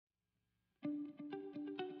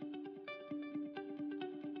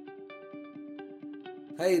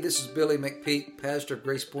Hey, this is Billy McPeak, pastor of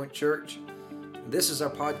Grace Point Church, and this is our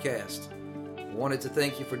podcast. I wanted to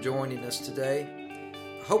thank you for joining us today.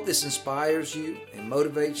 I hope this inspires you and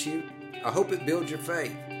motivates you. I hope it builds your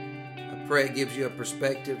faith. I pray it gives you a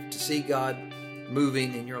perspective to see God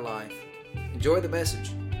moving in your life. Enjoy the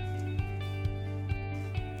message.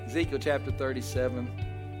 Ezekiel chapter 37.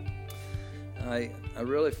 I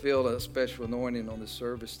really feel a special anointing on this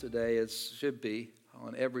service today, as should be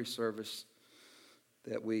on every service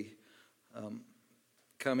that we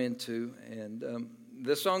come into. And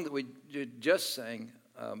the song that we just sang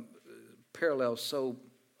parallels so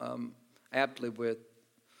aptly with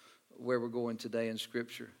where we're going today in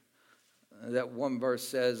Scripture. That one verse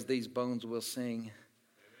says, "These bones will sing,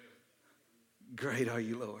 great are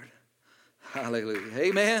you, Lord." Hallelujah.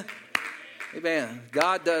 Amen. Amen.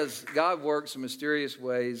 God works in mysterious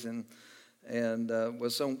ways, and well,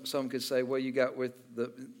 some could say, well, you got with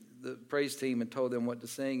the praise team and told them what to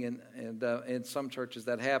sing, and in some churches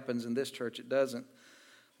that happens. In this church, it doesn't.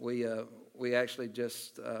 We actually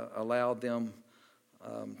just allow them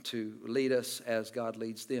to lead us as God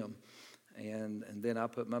leads them, and then I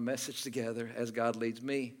put my message together as God leads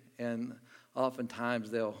me, and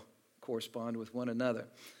oftentimes they'll correspond with one another.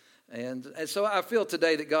 And so I feel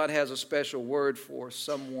today that God has a special word for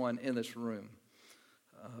someone in this room.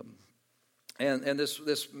 And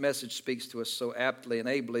this message speaks to us so aptly and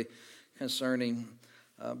ably concerning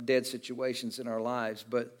dead situations in our lives.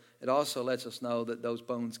 But it also lets us know that those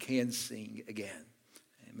bones can sing again.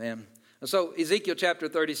 Amen. And so Ezekiel chapter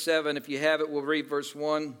 37, if you have it, we'll read verse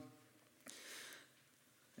 1.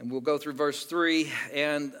 And we'll go through verse 3.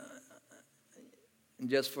 And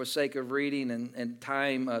just for sake of reading and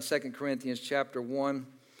time, 2 Corinthians chapter 1,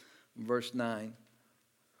 verse 9.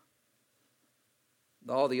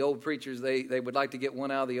 All the old preachers, they would like to get one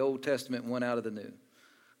out of the Old Testament and one out of the New.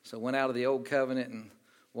 So one out of the Old Covenant and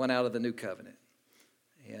one out of the New Covenant.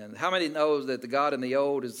 And how many knows that the God in the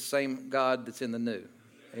Old is the same God that's in the New?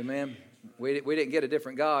 Amen? We didn't get a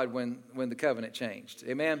different God when the covenant changed.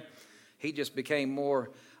 Amen? He just became more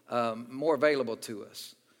available to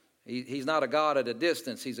us. He's not a God at a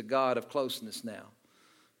distance. He's a God of closeness now.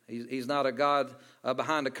 He's not a God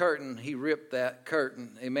behind a curtain. He ripped that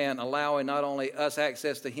curtain, amen, allowing not only us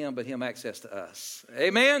access to him, but him access to us.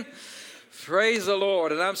 Amen? Praise the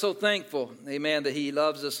Lord. And I'm so thankful, amen, that he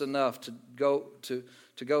loves us enough to go to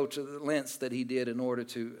the lengths that he did in order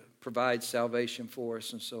to provide salvation for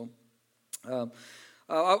us. And so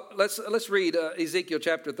let's read Ezekiel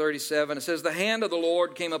chapter 37. It says, "The hand of the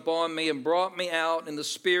Lord came upon me and brought me out in the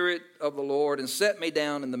spirit of the Lord and set me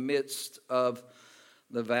down in the midst of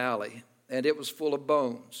the valley, and it was full of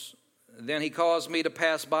bones. Then he caused me to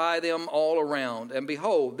pass by them all around, and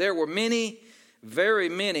behold, there were many, very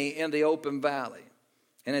many in the open valley,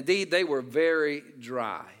 and indeed they were very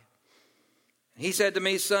dry. He said to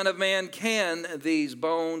me, Son of man, can these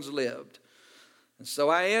bones live? And so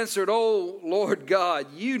I answered, Oh, Lord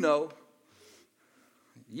God, you know.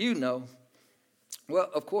 You know.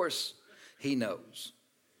 Well, of course, he knows.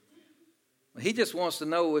 He just wants to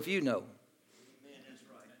know if you know.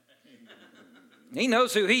 He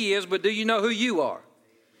knows who he is, but do you know who you are?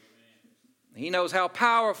 He knows how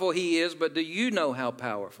powerful he is, but do you know how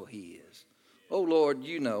powerful he is? Oh, Lord,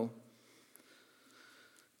 you know.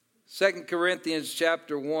 2 Corinthians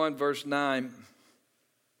chapter 1, verse 9.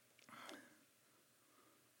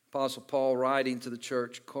 Apostle Paul writing to the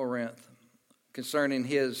church of Corinth concerning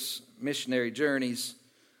his missionary journeys.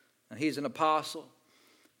 He's an apostle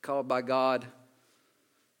called by God,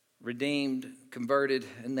 redeemed, converted,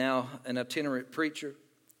 and now an itinerant preacher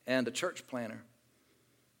and a church planner.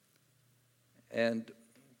 And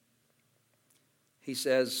he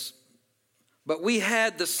says, but we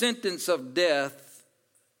had the sentence of death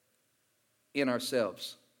in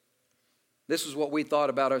ourselves. This is what we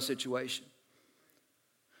thought about our situation.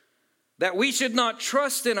 That we should not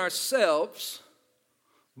trust in ourselves,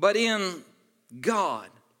 but in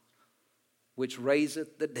God, which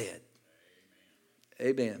raiseth the dead.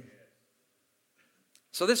 Amen.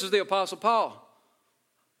 So this is the Apostle Paul,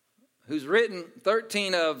 who's written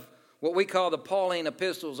 13 of what we call the Pauline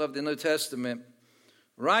epistles of the New Testament,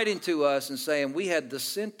 writing to us and saying, we had the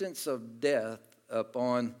sentence of death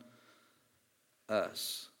upon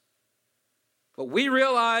us. But we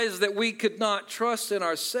realized that we could not trust in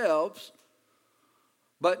ourselves,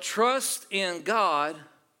 but trust in God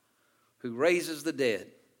who raises the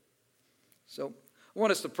dead. So I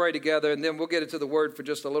want us to pray together, and then we'll get into the word for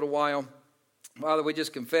just a little while. Father, we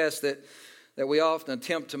just confess that we often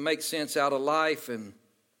attempt to make sense out of life, and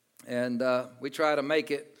we try to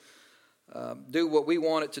make it do what we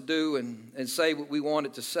want it to do and say what we want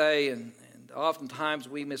it to say. And oftentimes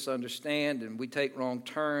we misunderstand and we take wrong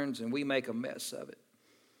turns and we make a mess of it.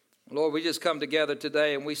 Lord, we just come together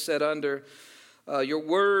today and we sit under your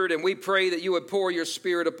word, and we pray that you would pour your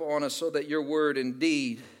Spirit upon us so that your word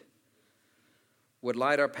indeed would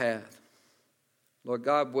light our path. Lord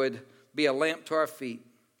God, would be a lamp to our feet,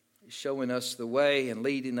 showing us the way and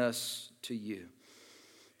leading us to you.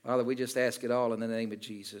 Father, we just ask it all in the name of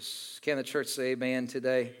Jesus. Can the church say amen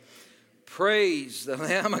today? Praise the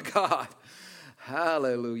Lamb of God.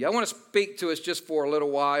 Hallelujah. I want to speak to us just for a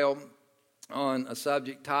little while on a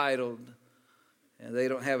subject titled, and they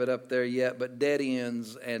don't have it up there yet, but Dead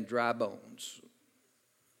Ends and Dry Bones.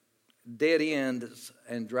 Dead ends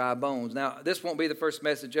and dry bones. Now, this won't be the first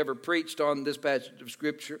message ever preached on this passage of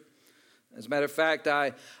Scripture. As a matter of fact,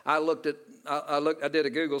 I did a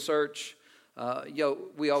Google search.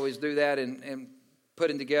 We always do that and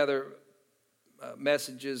putting together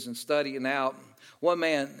messages and studying out. One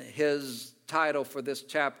man, his title for this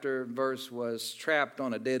chapter and verse was Trapped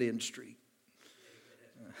on a Dead End Street.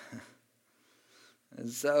 And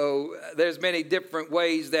so there's many different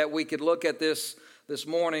ways that we could look at this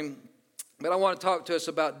morning, but I want to talk to us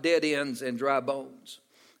about dead ends and dry bones.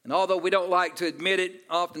 And although we don't like to admit it,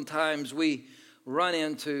 oftentimes we run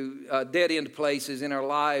into dead end places in our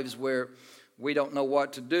lives where we don't know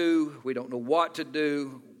what to do, we don't know what to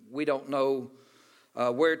do, we don't know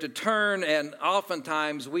where to turn, and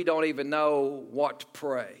oftentimes we don't even know what to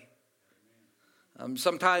pray.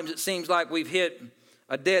 Sometimes it seems like we've hit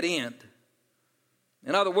a dead end.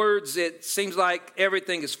 In other words, it seems like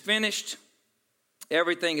everything is finished,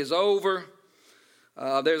 everything is over,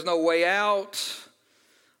 there's no way out,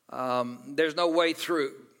 there's no way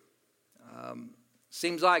through.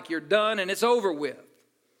 Seems like you're done and it's over with.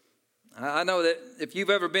 I know that if you've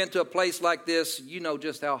ever been to a place like this, you know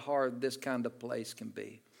just how hard this kind of place can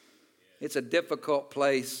be. It's a difficult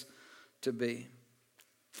place to be.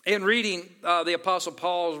 In reading the Apostle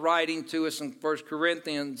Paul's writing to us in 1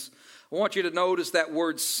 Corinthians, I want you to notice that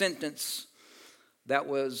word sentence that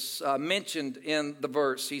was mentioned in the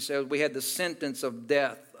verse. He says, we had the sentence of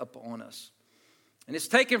death upon us. And it's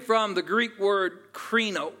taken from the Greek word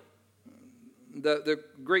krino. The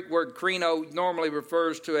Greek word krino normally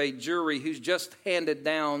refers to a jury who's just handed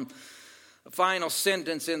down a final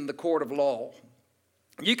sentence in the court of law.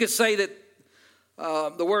 You could say that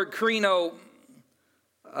the word krino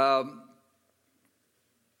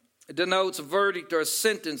denotes a verdict or a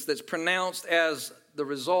sentence that's pronounced as the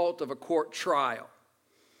result of a court trial.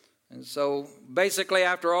 And so basically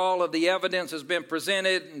after all of the evidence has been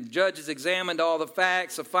presented and the judge has examined all the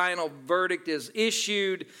facts, a final verdict is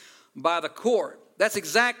issued by the court. That's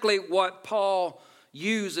exactly what Paul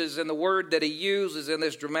uses in the word that he uses in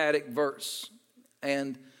this dramatic verse.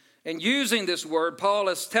 And in using this word, Paul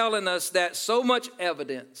is telling us that so much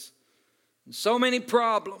evidence, so many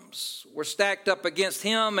problems were stacked up against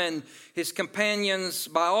him and his companions.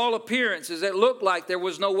 By all appearances, it looked like there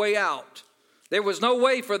was no way out. There was no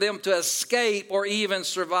way for them to escape or even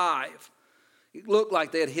survive. It looked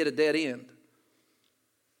like they had hit a dead end.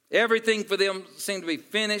 Everything for them seemed to be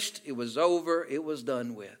finished. It was over. It was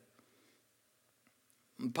done with.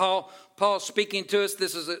 And Paul speaking to us,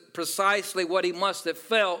 this is precisely what he must have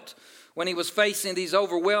felt when he was facing these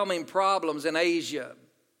overwhelming problems in Asia.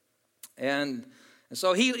 And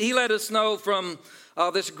so he let us know from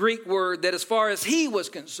this Greek word that as far as he was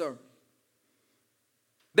concerned,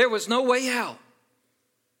 there was no way out.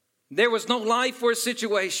 There was no life for a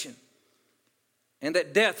situation. And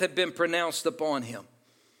that death had been pronounced upon him.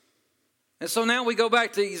 And so now we go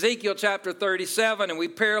back to Ezekiel chapter 37 and we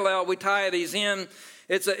tie these in.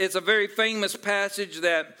 It's a very famous passage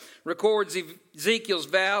that records Ezekiel's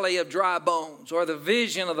valley of dry bones, or the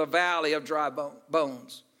vision of the valley of dry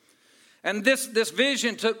bones. And this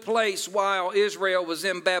vision took place while Israel was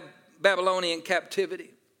in Babylonian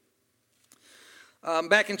captivity.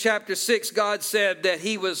 Back in chapter 6, God said that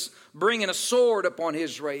he was bringing a sword upon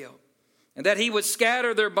Israel and that he would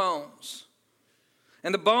scatter their bones.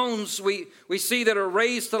 And the bones we see that are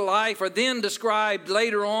raised to life are then described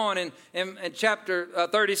later on in chapter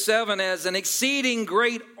 37 as an exceeding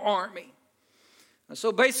great army. And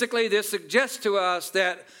so basically this suggests to us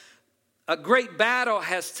that a great battle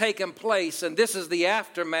has taken place, and this is the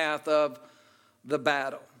aftermath of the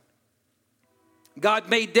battle. God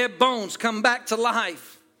made dead bones come back to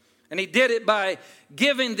life, and he did it by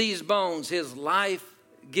giving these bones his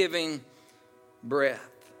life-giving breath.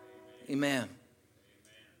 Amen.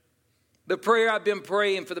 The prayer I've been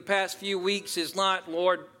praying for the past few weeks is not,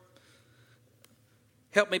 Lord,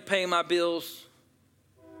 help me pay my bills.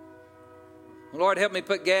 Lord, help me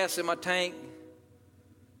put gas in my tank.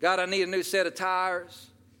 God, I need a new set of tires.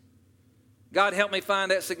 God, help me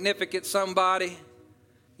find that significant somebody.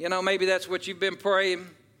 You know, maybe that's what you've been praying.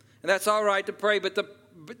 And that's all right to pray. But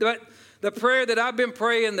the prayer that I've been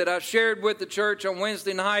praying, that I've shared with the church on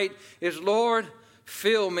Wednesday night, is, Lord,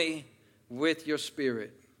 fill me with your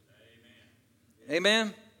Spirit. Amen?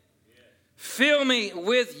 Amen? Yes. Fill me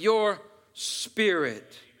with your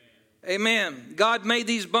Spirit. Amen. God made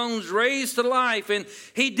these bones raise to life, and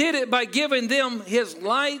he did it by giving them his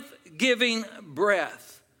life-giving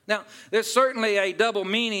breath. Now, there's certainly a double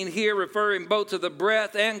meaning here, referring both to the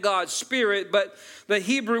breath and God's Spirit, but the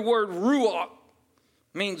Hebrew word ruach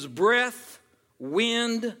means breath,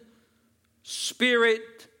 wind,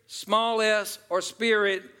 spirit, small s, or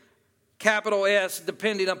spirit, capital S,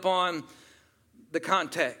 depending upon the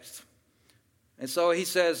context. And so he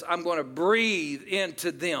says, I'm going to breathe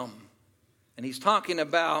into them. And he's talking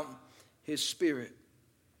about his Spirit.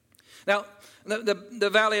 Now, the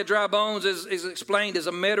Valley of Dry Bones is explained as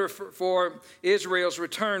a metaphor for Israel's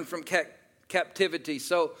return from captivity.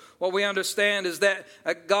 So what we understand is that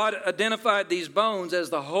God identified these bones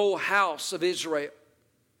as the whole house of Israel.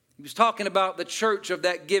 He was talking about the church of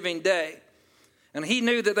that giving day. And he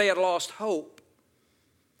knew that they had lost hope.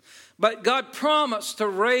 But God promised to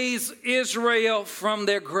raise Israel from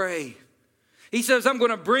their grave. He says, I'm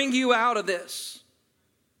going to bring you out of this.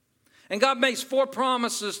 And God makes 4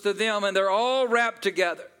 promises to them, and they're all wrapped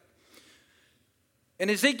together. In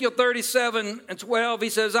Ezekiel 37:12, he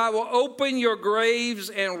says, I will open your graves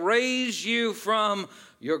and raise you from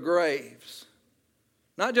your graves.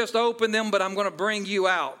 Not just open them, but I'm going to bring you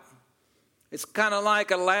out. It's kind of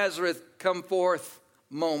like a Lazarus come forth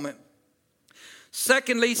moment.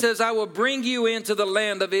 Secondly, he says, I will bring you into the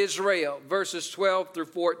land of Israel, verses 12 through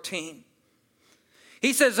 14.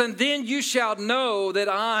 He says, and then you shall know that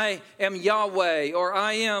I am Yahweh, or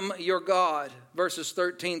I am your God, verses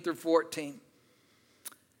 13 through 14.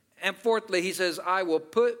 And fourthly, he says, I will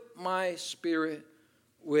put my Spirit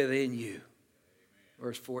within you,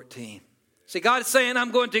 verse 14. See, God is saying,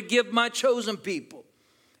 I'm going to give my chosen people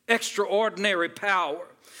extraordinary power.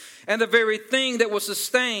 And the very thing that will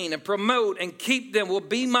sustain and promote and keep them will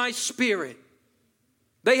be my Spirit.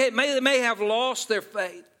 They may have lost their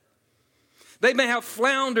faith. They may have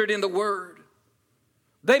floundered in the Word.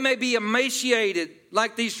 They may be emaciated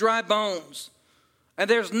like these dry bones. And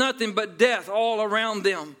there's nothing but death all around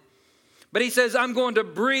them. But he says, I'm going to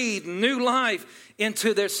breathe new life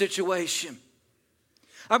into their situation.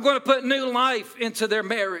 I'm going to put new life into their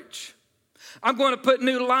marriage. I'm going to put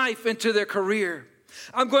new life into their career.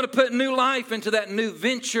 I'm going to put new life into that new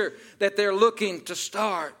venture that they're looking to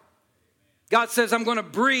start. God says, I'm going to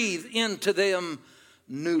breathe into them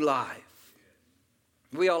new life.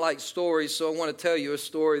 We all like stories, so I want to tell you a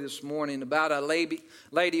story this morning about a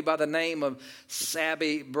lady by the name of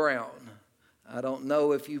Sabby Brown. I don't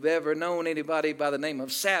know if you've ever known anybody by the name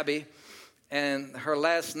of Sabby, and her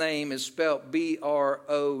last name is spelled Browne.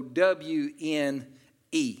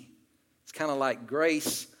 It's kind of like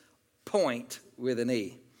Grace Point with an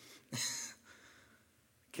E.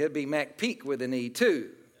 Could be McPeak with an E too,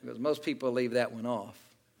 because most people leave that one off.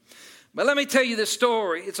 But let me tell you this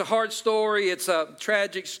story. It's a hard story. It's a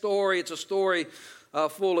tragic story. It's a story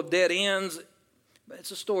full of dead ends. But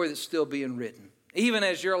it's a story that's still being written, even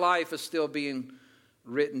as your life is still being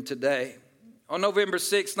written today. On November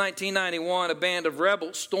 6, 1991, a band of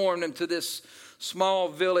rebels stormed into this small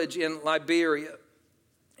village in Liberia.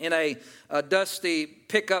 In a dusty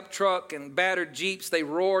pickup truck and battered jeeps, they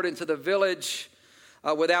roared into the village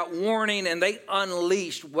without warning, and they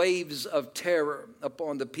unleashed waves of terror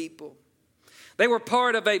upon the people. They were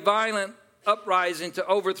part of a violent uprising to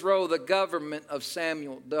overthrow the government of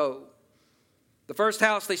Samuel Doe. The first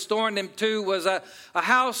house they stormed into was a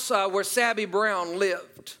house where Sabby Brown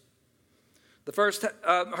lived.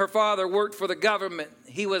 Her father worked for the government.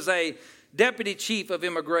 He was a deputy chief of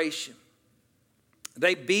immigration.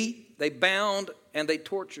 They beat, they bound, and they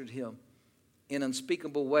tortured him in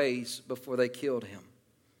unspeakable ways before they killed him.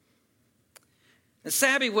 And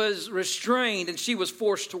Sabby was restrained, and she was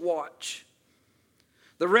forced to watch.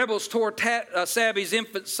 The rebels tore Sabby's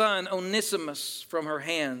infant son, Onesimus, from her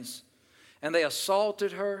hands, and they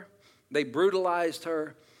assaulted her, they brutalized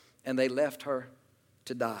her, and they left her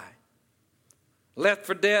to die. Left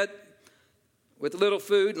for dead with little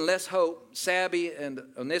food and less hope, Sabby and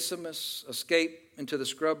Onesimus escaped into the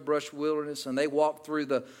scrub brush wilderness, and they walked through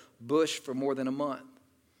the bush for more than a month.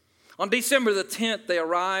 On December the 10th, they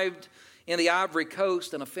arrived in the Ivory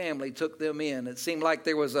Coast, and a family took them in. It seemed like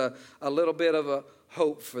there was a little bit of a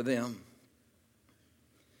hope for them.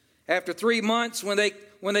 After 3 months, when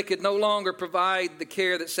they could no longer provide the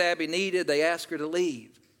care that Sabby needed, they asked her to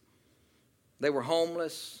leave. They were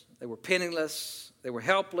homeless. They were penniless. They were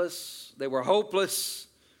helpless. They were hopeless.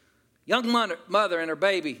 Young mother and her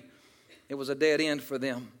baby, it was a dead end for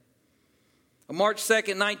them. On March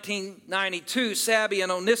 2nd, 1992, Sabby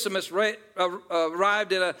and Onesimus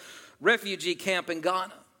arrived at a refugee camp in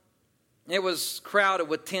Ghana. It was crowded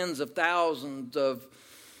with tens of thousands of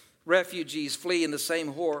refugees fleeing the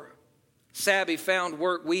same horror. Sabby found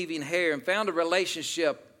work weaving hair and found a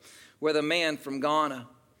relationship with a man from Ghana.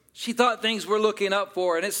 She thought things were looking up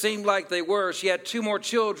for her, and it seemed like they were. She had 2 more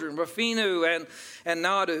children, Rafinu and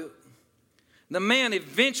Nadu. The man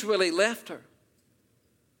eventually left her.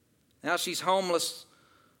 Now she's homeless,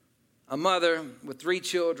 a mother with 3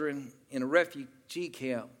 children in a refugee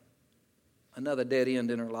camp, another dead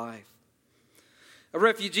end in her life. A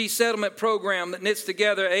refugee settlement program that knits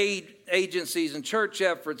together aid agencies and church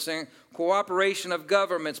efforts and cooperation of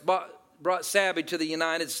governments brought Sabby to the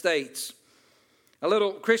United States. A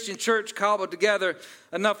little Christian church cobbled together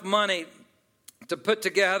enough money to put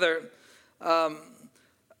together a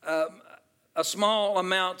small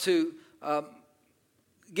amount to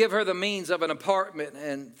give her the means of an apartment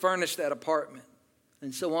and furnish that apartment.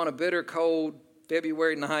 And so on a bitter, cold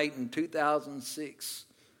February night in 2006,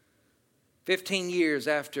 15 years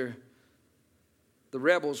after the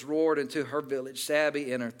rebels roared into her village,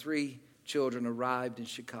 Sabby and her 3 children arrived in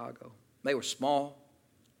Chicago. They were small.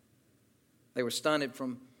 They were stunted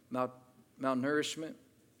from malnourishment.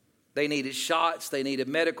 They needed shots. They needed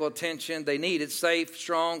medical attention. They needed safe,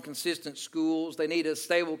 strong, consistent schools. They needed a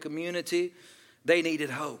stable community. They needed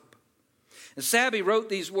hope. And Sabby wrote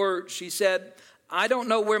these words. She said, "I don't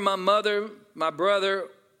know where my mother, my brother,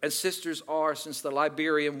 and sisters are since the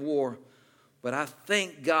Liberian War, but I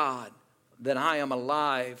thank God that I am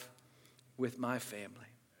alive with my family."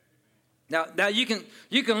 Now you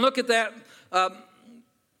can look at that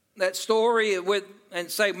story and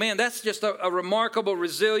say, man, that's just a remarkable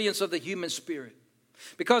resilience of the human spirit,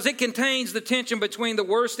 because it contains the tension between the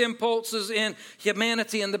worst impulses in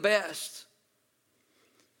humanity and the best.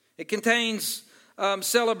 It contains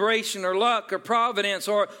celebration or luck or providence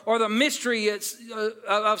or the mystery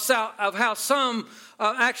of how some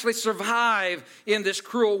actually survive in this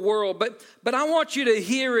cruel world. But I want you to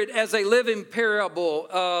hear it as a living parable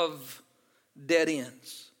of dead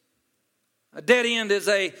ends. A dead end is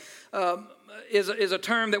a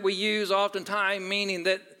term that we use oftentimes, meaning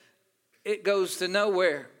that it goes to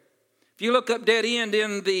nowhere. If you look up dead end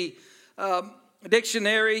in the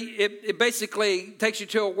dictionary, it basically takes you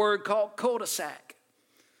to a word called cul-de-sac.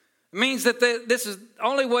 It means that this is the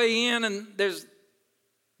only way in and this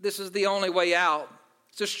is the only way out.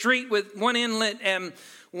 It's a street with one inlet and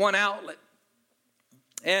one outlet.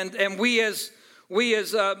 And we as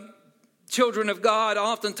children of God,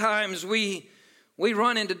 oftentimes we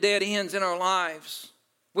run into dead ends in our lives.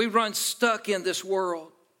 We run stuck in this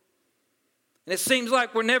world. And it seems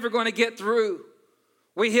like we're never going to get through.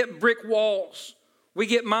 We hit brick walls. We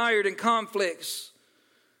get mired in conflicts.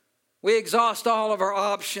 We exhaust all of our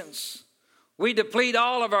options. We deplete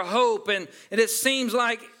all of our hope. And it seems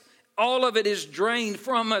like all of it is drained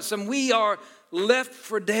from us. And we are left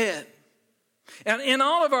for dead. And in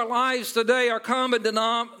all of our lives today, our common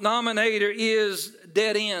denominator is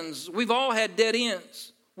dead ends. We've all had dead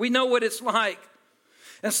ends. We know what it's like.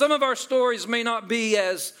 And some of our stories may not be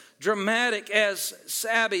as dramatic as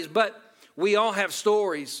Sabby's, but we all have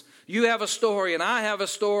stories. You have a story, and I have a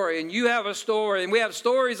story, and you have a story, and we have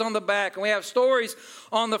stories on the back, and we have stories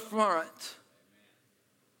on the front.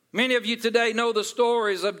 Many of you today know the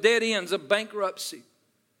stories of dead ends of bankruptcy,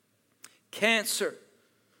 cancer,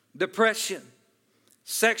 depression,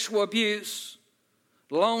 sexual abuse,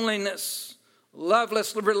 loneliness,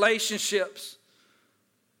 loveless relationships.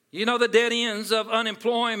 You know the dead ends of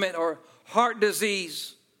unemployment or heart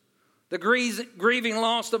disease, the grieving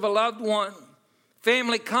loss of a loved one,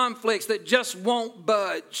 family conflicts that just won't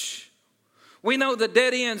budge. We know the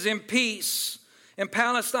dead ends in peace in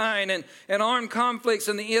Palestine and armed conflicts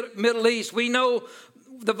in the Middle East. We know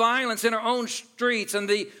the violence in our own streets and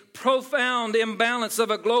the profound imbalance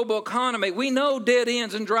of a global economy. We know dead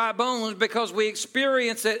ends and dry bones because we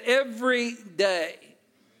experience it every day.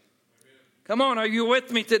 Come on, are you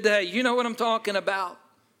with me today? You know what I'm talking about.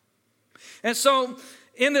 And so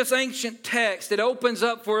in this ancient text, it opens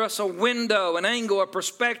up for us a window, an angle, a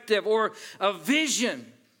perspective, or a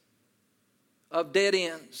vision of dead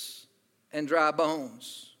ends and dry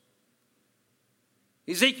bones.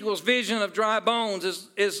 Ezekiel's vision of dry bones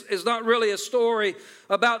is not really a story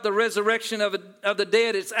about the resurrection of the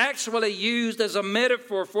dead. It's actually used as a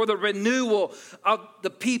metaphor for the renewal of the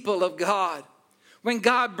people of God. When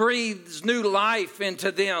God breathes new life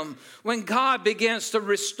into them, when God begins to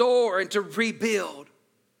restore and to rebuild.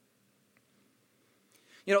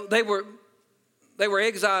 You know, they were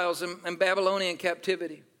exiles in Babylonian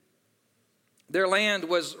captivity. Their land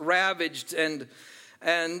was ravaged and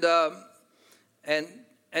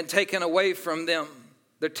taken away from them.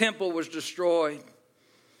 Their temple was destroyed.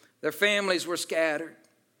 Their families were scattered.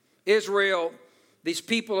 Israel, these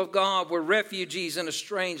people of God, were refugees in a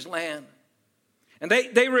strange land. And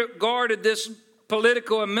they regarded this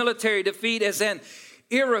political and military defeat as an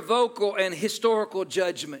irrevocable and historical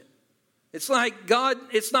judgment. It's like, God,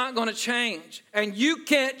 it's not going to change. And you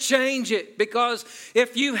can't change it, because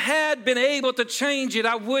if you had been able to change it,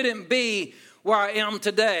 I wouldn't be where I am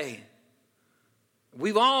today.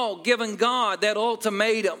 We've all given God that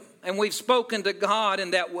ultimatum, and we've spoken to God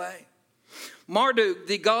in that way. Marduk,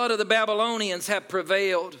 the god of the Babylonians, had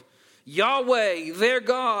prevailed. Yahweh, their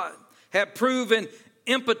God, had proven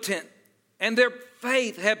impotent, and their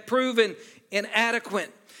faith had proven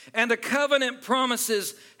inadequate, and the covenant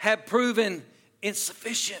promises had proven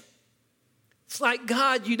insufficient. It's like,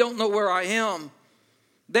 God, you don't know where I am.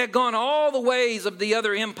 They'd gone all the ways of the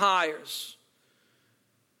other empires,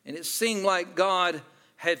 and it seemed like God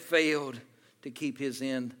had failed to keep his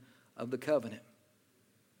end of the covenant.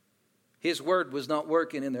 His word was not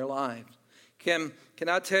working in their lives. Can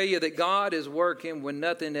I tell you that God is working when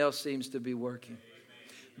nothing else seems to be working?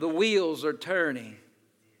 The wheels are turning.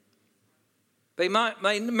 They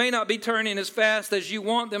may not be turning as fast as you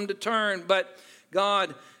want them to turn, but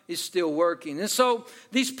God is still working. And so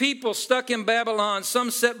these people stuck in Babylon, some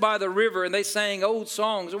sat by the river, and they sang old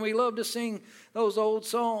songs. And we love to sing those old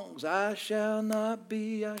songs. I shall not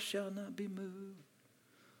be moved.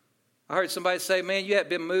 I heard somebody say, man, you haven't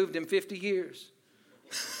been moved in 50 years.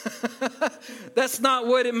 That's not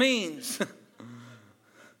what it means.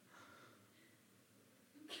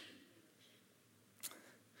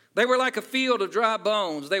 They were like a field of dry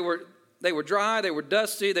bones. They were dry, they were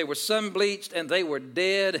dusty, they were sun-bleached, and they were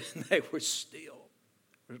dead, and they were still.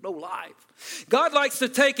 There's no life. God likes to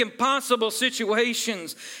take impossible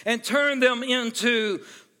situations and turn them into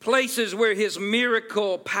places where his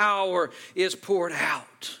miracle power is poured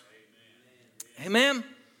out. Amen.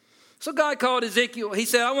 So God called Ezekiel. He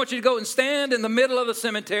said, I want you to go and stand in the middle of the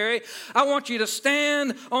cemetery. I want you to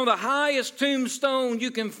stand on the highest tombstone you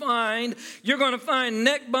can find. You're going to find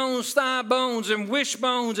neck bones, thigh bones, and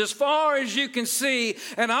wishbones as far as you can see.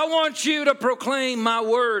 And I want you to proclaim my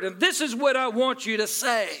word. And this is what I want you to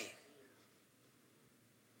say.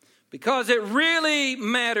 Because it really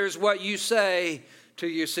matters what you say to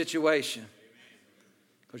your situation.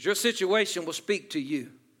 Because your situation will speak to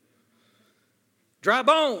you. Dry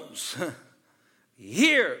bones,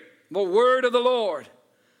 hear the word of the Lord.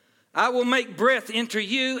 I will make breath enter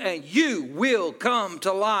you, and you will come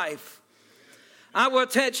to life. I will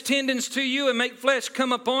attach tendons to you and make flesh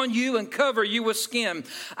come upon you and cover you with skin.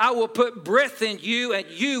 I will put breath in you, and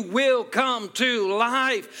you will come to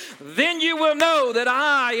life. Then you will know that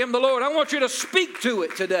I am the Lord. I want you to speak to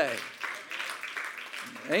it today.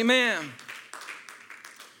 Amen.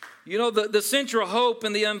 You know, the central hope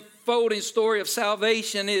in the unfolding story of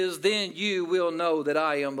salvation is, then you will know that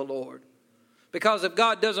I am the Lord. Because if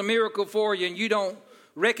God does a miracle for you and you don't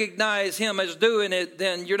recognize him as doing it,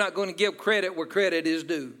 then you're not going to give credit where credit is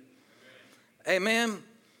due. Amen.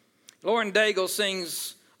 Lauren Daigle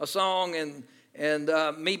sings a song,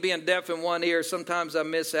 and me being deaf in one ear, sometimes I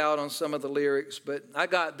miss out on some of the lyrics, but I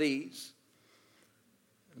got these.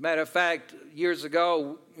 As a matter of fact, years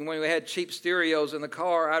ago, when we had cheap stereos in the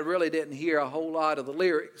car, I really didn't hear a whole lot of the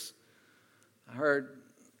lyrics. I heard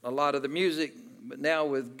a lot of the music, but now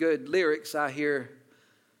with good lyrics, I hear.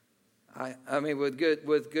 With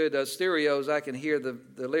good stereos, I can hear the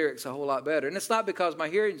lyrics a whole lot better. And it's not because my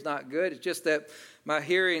hearing's not good. It's just that my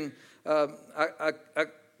hearing, it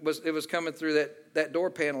was coming through that door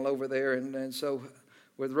panel over there, and so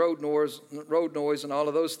with road noise, and all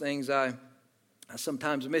of those things, I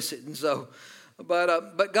sometimes miss it. And so,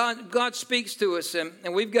 but God speaks to us,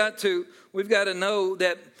 and we've got to know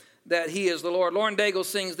that he is the Lord. Lauren Daigle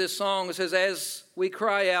sings this song. It says, as we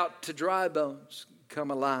cry out to dry bones,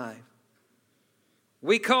 come alive.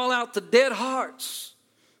 We call out to dead hearts,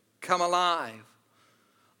 come alive.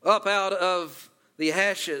 Up out of the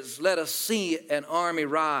ashes, let us see an army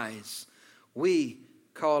rise. We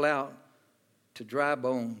call out to dry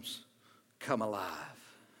bones, come alive.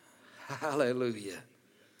 Hallelujah.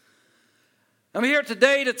 I'm here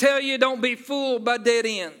today to tell you, don't be fooled by dead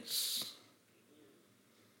ends.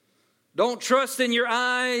 Don't trust in your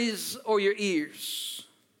eyes or your ears.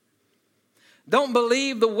 Don't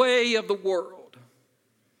believe the way of the world.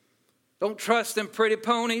 Don't trust in pretty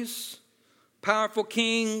ponies, powerful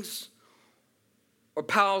kings, or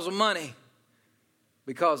piles of money,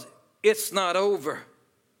 because it's not over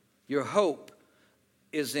Your hope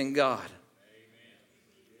is in God.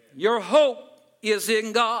 Your hope is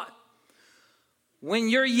in God. When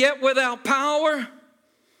you're yet without power,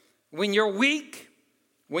 when you're weak,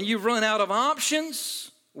 when you've run out of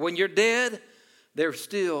options, when you're dead, there's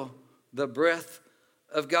still the breath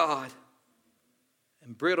of God.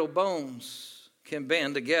 And brittle bones can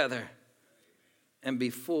band together and be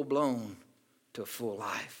full blown to full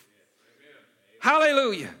life.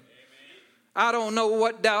 Hallelujah. I don't know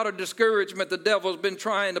what doubt or discouragement the devil's been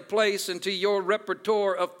trying to place into your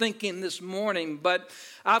repertoire of thinking this morning, but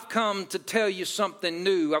I've come to tell you something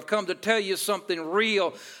new. I've come to tell you something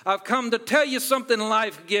real. I've come to tell you something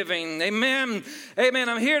life-giving. Amen. Amen.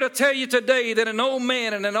 I'm here to tell you today that an old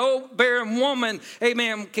man and an old barren woman,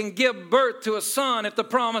 amen, can give birth to a son if the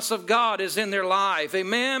promise of God is in their life.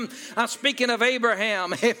 Amen. I'm speaking of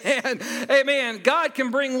Abraham. Amen. Amen. God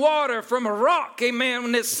can bring water from a rock. Amen.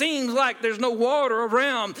 When it seems like there's no water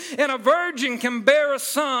around. And a virgin can bear a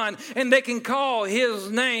son and they can call his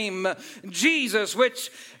name Jesus, which,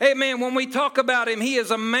 amen, when we talk about him, he is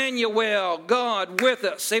Emmanuel, God with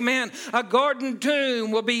us. Amen. A garden tomb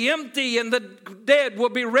will be empty and the dead will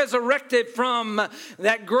be resurrected from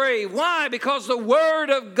that grave. Why? Because the word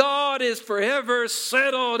of God is forever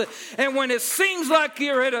settled. And when it seems like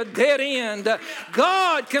you're at a dead end,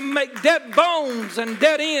 God can make dead bones and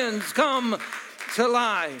dead ends come to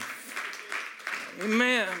life.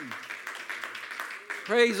 Amen.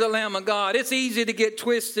 Praise the Lamb of God. It's easy to get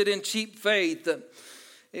twisted in cheap faith.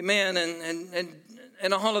 Amen.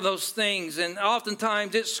 And all of those things. And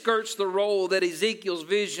oftentimes it skirts the role that Ezekiel's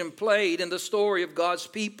vision played in the story of God's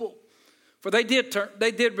people. For they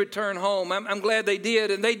did return home. I'm glad they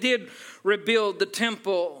did. And they did rebuild the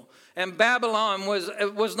temple. And Babylon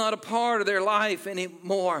was not a part of their life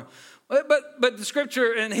anymore. But the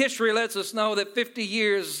scripture and history lets us know that 50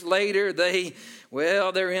 years later,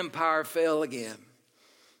 their empire fell again.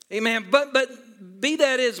 Amen. But be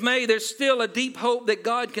that as may, there's still a deep hope that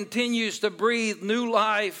God continues to breathe new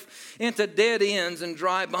life into dead ends and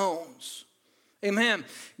dry bones. Amen.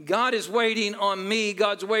 God is waiting on me.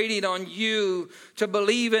 God's waiting on you to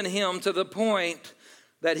believe in him to the point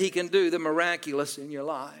that he can do the miraculous in your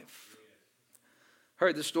life.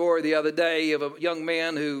 Heard the story the other day of a young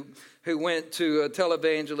man who went to a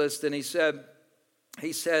televangelist and he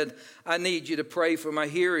said, I need you to pray for my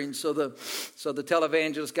hearing. So the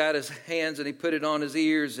televangelist got his hands and he put it on his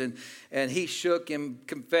ears and he shook and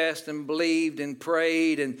confessed and believed and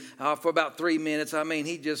prayed. And for about 3 minutes,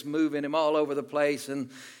 he just moving him all over the place. And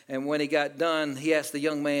when he got done, he asked the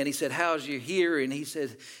young man, he said, how's your hearing? He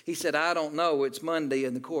said, I don't know. It's Monday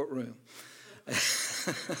in the courtroom.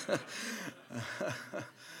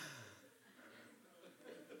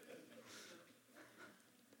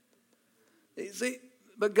 See,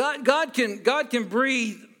 but God can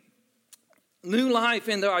breathe new life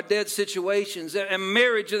into our dead situations, and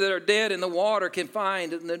marriages that are dead in the water can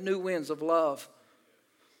find the new winds of love.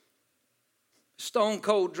 Stone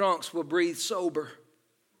cold drunks will breathe sober.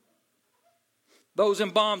 Those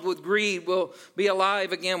embalmed with greed will be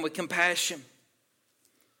alive again with compassion.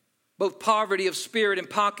 Both poverty of spirit and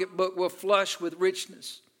pocketbook will flush with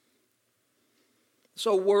richness. This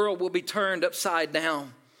whole world will be turned upside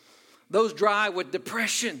down. Those dry with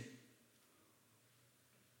depression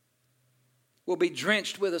will be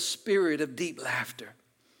drenched with a spirit of deep laughter.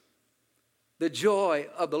 The joy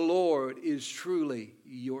of the Lord is truly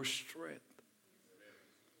your strength.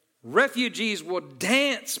 Refugees will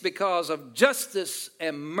dance because of justice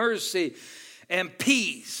and mercy and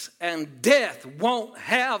peace, and death won't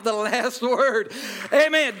have the last word.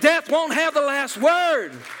 Amen. Death won't have the last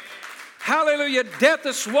word. Hallelujah. Death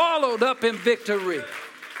is swallowed up in victory.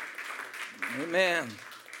 Amen.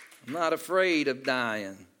 I'm not afraid of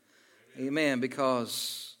dying. Amen.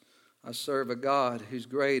 Because I serve a God who's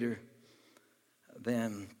greater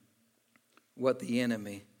than what the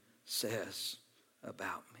enemy says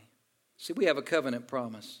about me. See, we have a covenant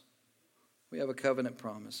promise. We have a covenant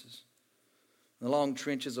promises. The long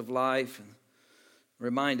trenches of life and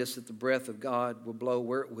remind us that the breath of God will blow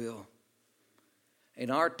where it will.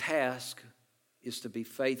 And our task is to be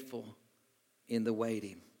faithful in the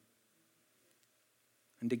waiting.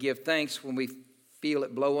 And to give thanks when we feel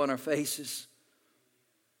it blow on our faces.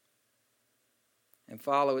 And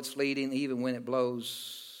follow its leading even when it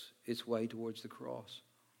blows its way towards the cross.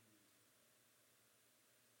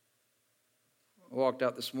 I walked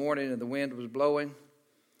out this morning and the wind was blowing.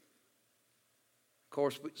 Of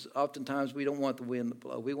course, oftentimes we don't want the wind to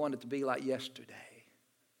blow. We want it to be like yesterday.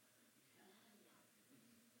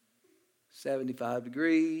 75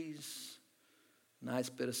 degrees, nice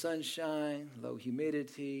bit of sunshine, low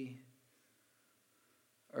humidity,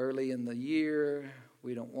 early in the year.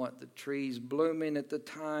 We don't want the trees blooming at the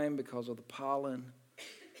time because of the pollen.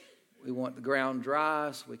 We want the ground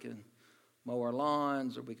dry so we can mow our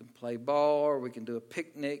lawns, or we can play ball, or we can do a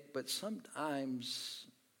picnic. But sometimes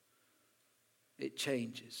it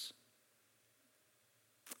changes.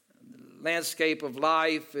 The landscape of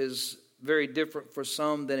life is very different for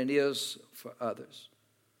some than it is for others.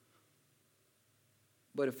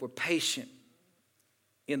 But if we're patient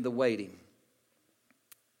in the waiting,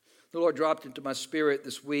 the Lord dropped into my spirit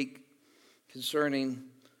this week concerning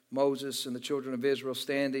Moses and the children of Israel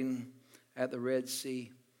standing at the Red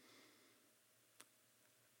Sea.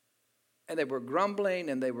 And they were grumbling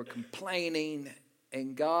and they were complaining.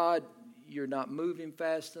 And God, you're not moving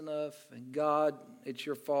fast enough. And God, it's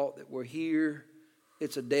your fault that we're here.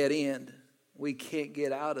 It's a dead end. We can't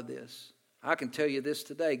get out of this. I can tell you this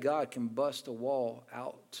today. God can bust a wall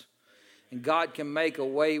out. And God can make a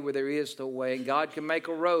way where there is no way. And God can make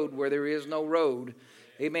a road where there is no road.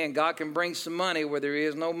 Amen. God can bring some money where there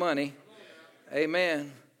is no money.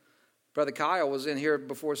 Amen. Brother Kyle was in here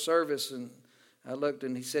before service, and I looked,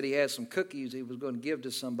 and he said he had some cookies he was going to give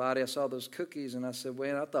to somebody. I saw those cookies, and I said,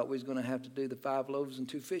 well, I thought we was going to have to do the 5 loaves and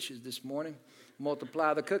 2 fishes this morning.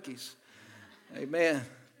 Multiply the cookies. Amen.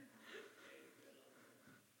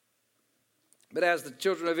 But as the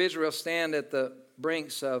children of Israel stand at the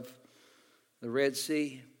brinks of the Red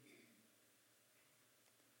Sea,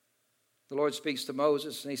 the Lord speaks to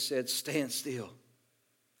Moses, and he said, stand still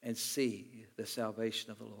and see the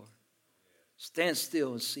salvation of the Lord. Stand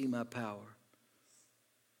still and see my power.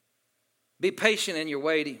 Be patient in your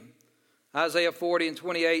waiting. Isaiah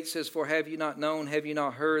 40:28 says, for have you not known, have you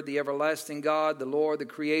not heard, the everlasting God, the Lord, the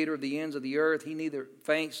creator of the ends of the earth, he neither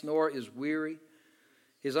faints nor is weary.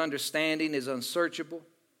 His understanding is unsearchable.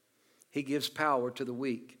 He gives power to the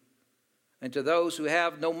weak. And to those who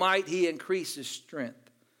have no might, he increases strength.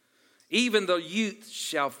 Even the youth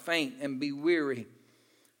shall faint and be weary.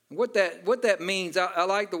 What that means, I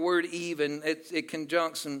like the word even. It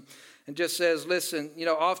conjuncts and just says, listen,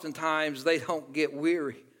 oftentimes they don't get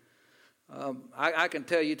weary. I can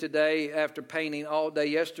tell you today, after painting all day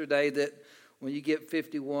yesterday, that when you get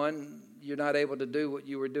 51, you're not able to do what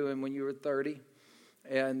you were doing when you were 30.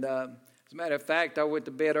 And as a matter of fact, I went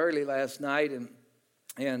to bed early last night,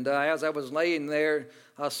 and as I was laying there,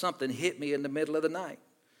 something hit me in the middle of the night.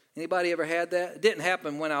 Anybody ever had that? It didn't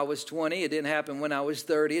happen when I was 20. It didn't happen when I was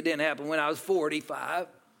 30. It didn't happen when I was 45.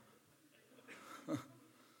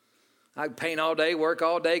 I could paint all day, work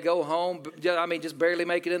all day, go home. Just barely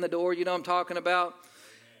make it in the door. You know what I'm talking about?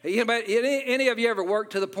 Any of you ever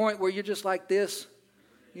worked to the point where you're just like this?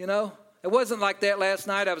 It wasn't like that last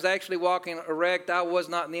night. I was actually walking erect. I was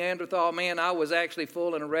not Neanderthal man. I was actually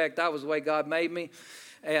full and erect. That was the way God made me.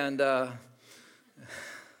 And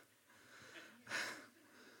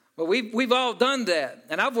but we've all done that.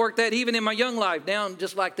 And I've worked that even in my young life, down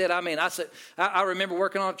just like that. I remember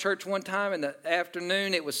working on a church one time in the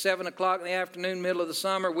afternoon. It was 7 o'clock in the afternoon, middle of the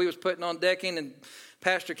summer. We was putting on decking, and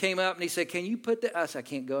pastor came up and he said, can you put that? I said, I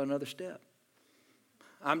can't go another step.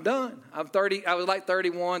 I'm done. I'm 30. I was like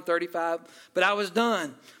 31, 35, but I was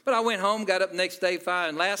done. But I went home, got up the next day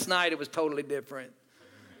fine. Last night it was totally different.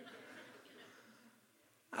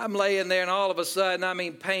 I'm laying there, and all of a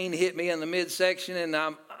sudden, pain hit me in the midsection, and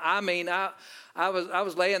I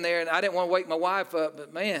was laying there, and I didn't want to wake my wife up,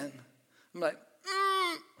 but man, I'm like,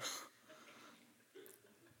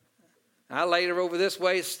 I laid her over this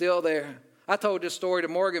way, still there. I told this story to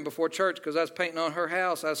Morgan before church because I was painting on her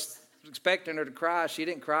house. I was expecting her to cry. She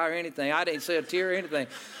didn't cry or anything. I didn't see a tear or anything.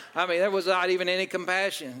 There was not even any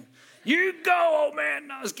compassion. You go, old man.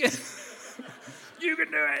 No, I was kidding. You can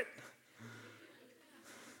do it.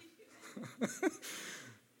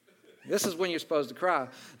 This is when you're supposed to cry.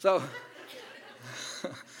 So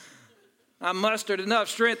I mustered enough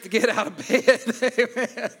strength to get out of bed.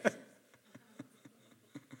 Amen.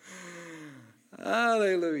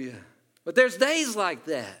 Hallelujah. But there's days like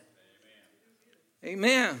that.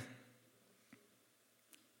 Amen.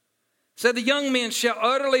 Said the young men shall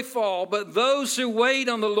utterly fall, but those who wait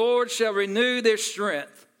on the Lord shall renew their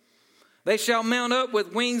strength. They shall mount up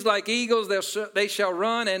with wings like eagles. They shall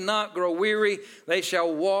run and not grow weary. They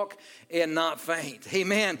shall walk and not faint.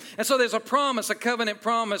 Amen. And so there's a promise, a covenant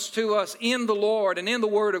promise to us in the Lord and in the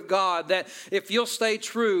Word of God that if you'll stay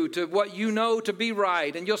true to what you know to be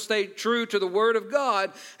right and you'll stay true to the Word of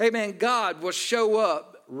God, amen, God will show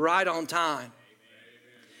up right on time.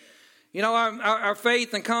 Our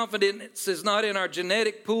faith and confidence is not in our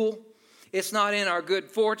genetic pool. It's not in our good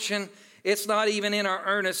fortune. It's not even in our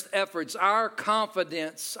earnest efforts. Our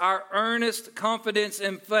confidence, our earnest confidence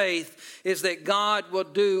and faith is that God will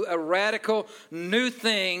do a radical new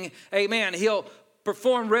thing. Amen. He'll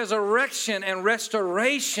perform resurrection and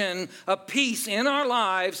restoration of peace in our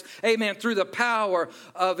lives, amen, through the power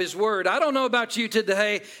of His Word. I don't know about you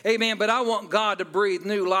today, amen, but I want God to breathe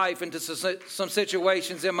new life into some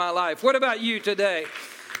situations in my life. What about you today?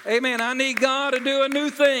 Amen. I need God to do a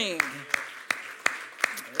new thing.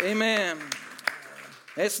 Amen.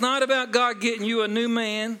 It's not about God getting you a new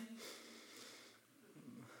man.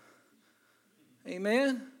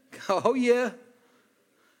 Amen. Oh, yeah.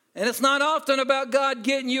 And it's not often about God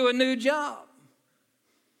getting you a new job.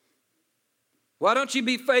 Why don't you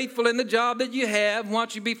be faithful in the job that you have? Why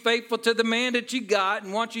don't you be faithful to the man that you got?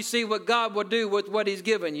 And why don't you see what God will do with what He's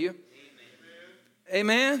given you?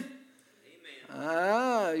 Amen?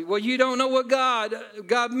 Amen? Well, you don't know what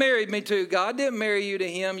God married me to. God didn't marry you to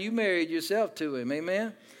Him. You married yourself to Him.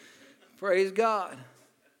 Amen? Praise God.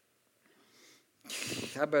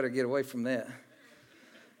 I better get away from that.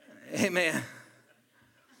 Amen.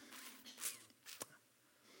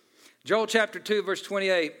 Joel chapter 2, verse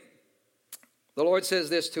 28. The Lord says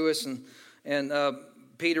this to us, and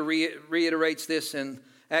Peter reiterates this in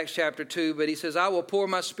Acts chapter 2. But he says, I will pour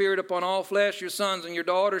my Spirit upon all flesh. Your sons and your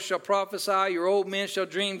daughters shall prophesy. Your old men shall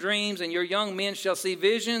dream dreams, and your young men shall see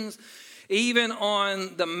visions. Even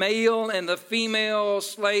on the male and the female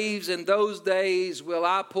slaves in those days will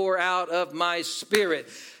I pour out of my Spirit.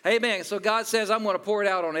 Amen. So God says, I'm going to pour it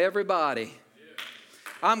out on everybody.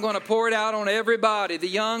 I'm going to pour it out on everybody, the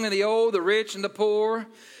young and the old, the rich and the poor.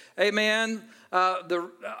 Amen.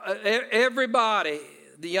 Everybody,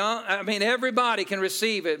 everybody can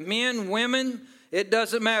receive it. Men, women, it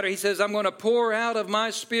doesn't matter. He says, I'm going to pour out of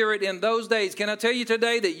my Spirit in those days. Can I tell you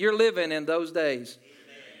today that you're living in those days?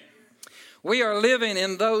 Amen. We are living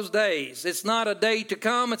in those days. It's not a day to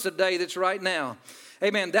come. It's a day that's right now.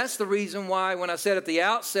 Amen. That's the reason why when I said at the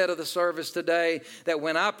outset of the service today that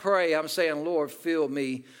when I pray, I'm saying, Lord, fill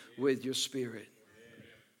me with your Spirit.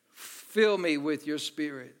 Fill me with your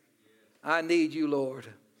Spirit. I need you, Lord.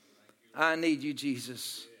 I need you,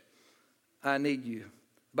 Jesus. I need you.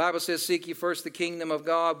 The Bible says, seek ye first the kingdom of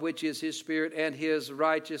God, which is His Spirit and His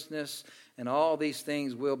righteousness, and all these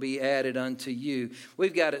things will be added unto you.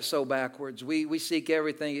 We've got it so backwards. We seek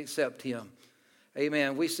everything except Him.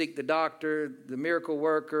 Amen. We seek the doctor, the miracle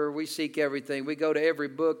worker. We seek everything. We go to every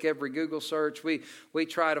book, every Google search. We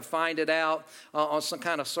try to find it out on some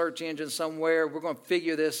kind of search engine somewhere. We're going to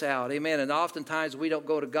figure this out. Amen. And oftentimes we don't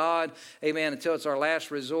go to God, amen, until it's our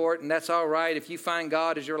last resort. And that's all right. If you find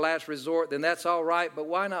God as your last resort, then that's all right. But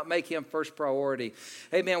why not make Him first priority?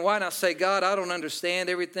 Amen. Why not say, God, I don't understand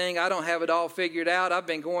everything. I don't have it all figured out. I've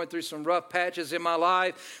been going through some rough patches in my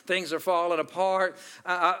life. Things are falling apart.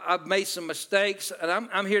 I've made some mistakes. And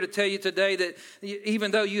I'm here to tell you today that even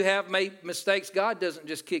though you have made mistakes, God doesn't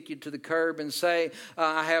just kick you to the curb and say,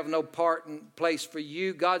 I have no part and place for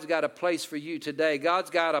you. God's got a place for you today. God's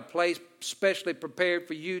got a place specially prepared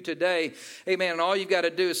for you today. Amen. And all you've got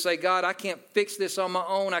to do is say, God, I can't fix this on my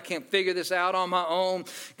own. I can't figure this out on my own.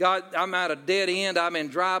 God, I'm at a dead end. I'm in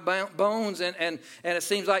dry bones, and it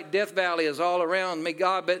seems like Death Valley is all around me,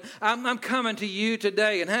 God. But I'm coming to you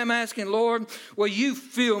today, and I'm asking, Lord, will you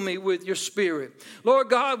fill me with your Spirit? Lord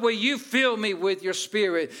God, will you fill me with your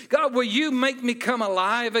Spirit? God, will you make me come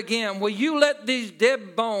alive again? Will you let these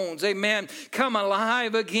dead bones, amen, come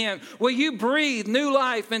alive again? Will you breathe new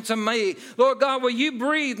life into me? Lord God, will you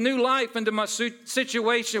breathe new life into my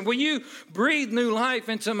situation? Will you breathe new life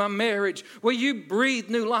into my marriage? Will you breathe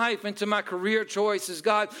new life into my career choices?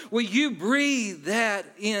 God, will you breathe that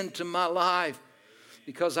into my life?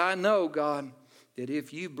 Because I know, God, that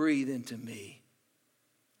if you breathe into me,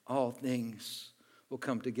 all things will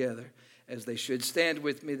come together as they should. Stand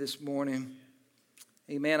with me this morning.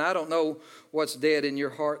 Amen. I don't know what's dead in your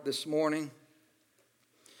heart this morning.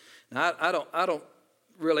 Now, I don't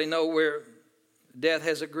really know where death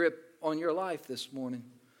has a grip on your life this morning,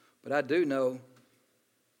 but I do know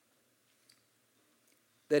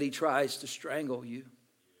that he tries to strangle you.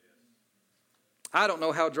 I don't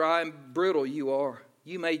know how dry and brittle you are.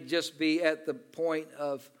 You may just be at the point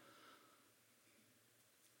of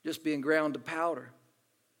just being ground to powder.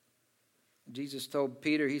 Jesus told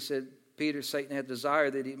Peter, he said, Peter, Satan had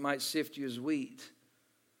desire that he might sift you as wheat.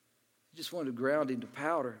 He just wanted to ground him to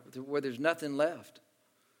powder where there's nothing left.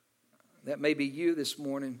 That may be you this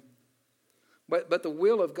morning. But the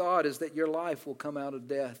will of God is that your life will come out of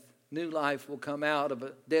death. New life will come out of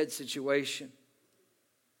a dead situation.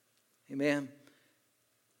 Amen.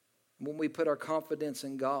 When we put our confidence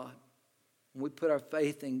in God, when we put our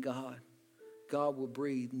faith in God, God will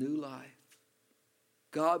breathe new life.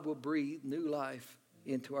 God will breathe new life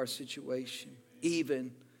into our situation,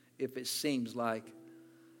 even if it seems like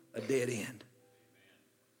a dead end.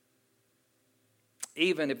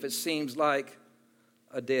 Even if it seems like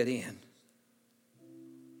a dead end.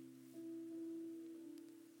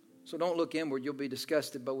 So don't look inward. You'll be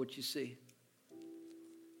disgusted by what you see.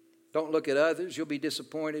 Don't look at others. You'll be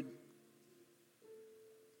disappointed.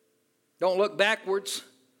 Don't look backwards.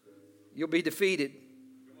 You'll be defeated.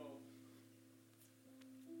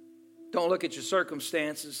 Don't look at your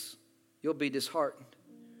circumstances. You'll be disheartened.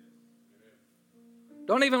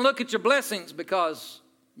 Don't even look at your blessings because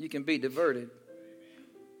you can be diverted.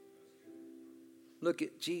 Look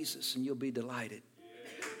at Jesus and you'll be delighted.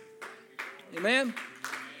 Amen?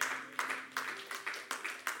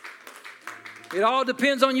 It all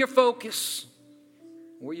depends on your focus,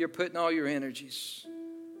 where you're putting all your energies.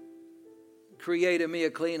 Create in me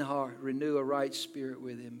a clean heart, renew a right spirit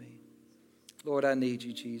within me. Lord, I need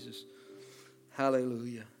you, Jesus.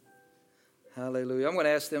 Hallelujah. Hallelujah. I'm going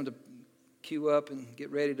to ask them to cue up and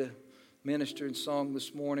get ready to minister in song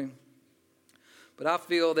this morning. But I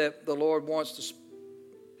feel that the Lord wants to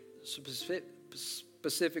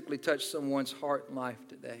specifically touch someone's heart and life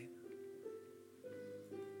today.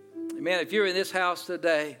 Amen. If you're in this house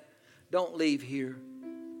today, don't leave here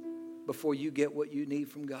before you get what you need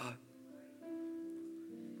from God.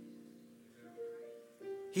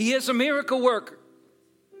 He is a miracle worker.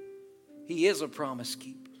 He is a promise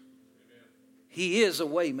keeper. He is a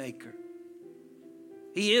way maker.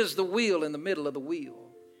 He is the wheel in the middle of the wheel.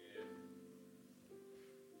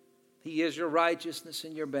 He is your righteousness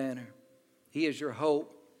and your banner. He is your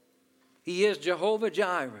hope. He is Jehovah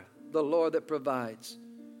Jireh, the Lord that provides.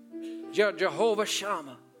 Jehovah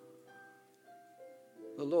Shammah,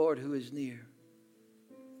 the Lord who is near.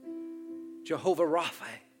 Jehovah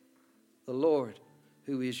Rapha, the Lord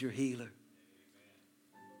who is your healer.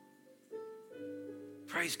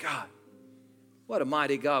 Praise God. What a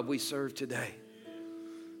mighty God we serve today.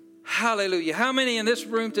 Hallelujah. How many in this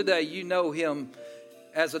room today, you know Him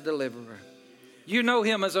as a deliverer? You know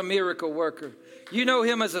Him as a miracle worker. You know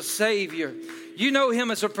Him as a Savior. You know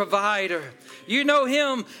Him as a provider. You know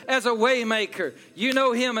Him as a way maker. You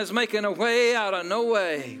know Him as making a way out of no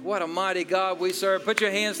way. What a mighty God we serve. Put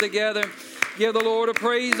your hands together. Give the Lord a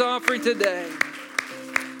praise offering today.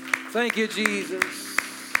 Thank you, Jesus.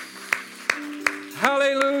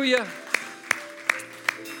 Hallelujah.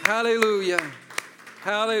 Hallelujah.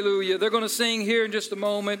 Hallelujah. They're going to sing here in just a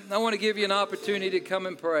moment. I want to give you an opportunity to come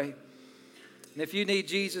and pray. And if you need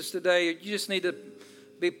Jesus today, or you just need to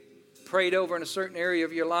be prayed over in a certain area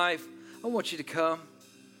of your life, I want you to come.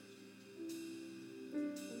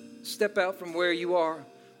 Step out from where you are.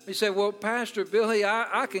 You say, well, Pastor Billy,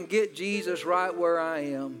 I can get Jesus right where I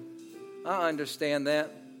am. I understand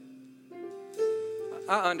that.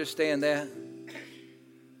 I understand that.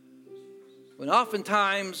 But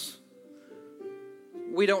oftentimes,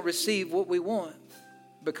 we don't receive what we want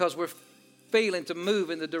because we're failing to move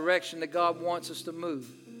in the direction that God wants us to move.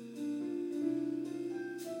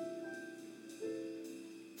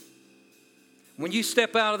 When you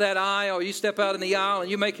step out of that aisle, or you step out in the aisle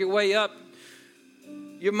and you make your way up,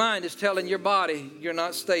 your mind is telling your body, you're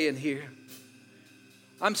not staying here.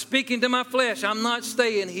 I'm speaking to my flesh. I'm not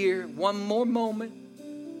staying here one more moment.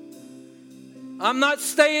 I'm not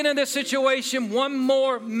staying in this situation one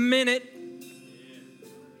more minute.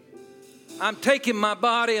 I'm taking my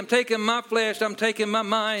body, I'm taking my flesh, I'm taking my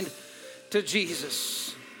mind to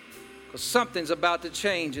Jesus. Because something's about to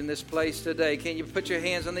change in this place today. Can you put your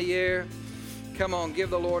hands in the air? Come on, give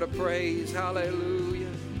the Lord a praise. Hallelujah.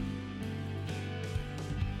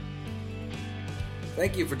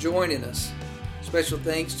 Thank you for joining us. Special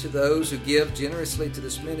thanks to those who give generously to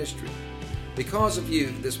this ministry. Because of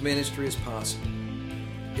you, this ministry is possible.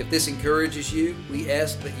 If this encourages you, we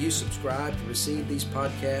ask that you subscribe to receive these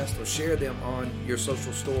podcasts or share them on your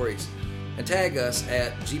social stories and tag us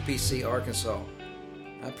at GPC Arkansas.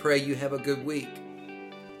 I pray you have a good week.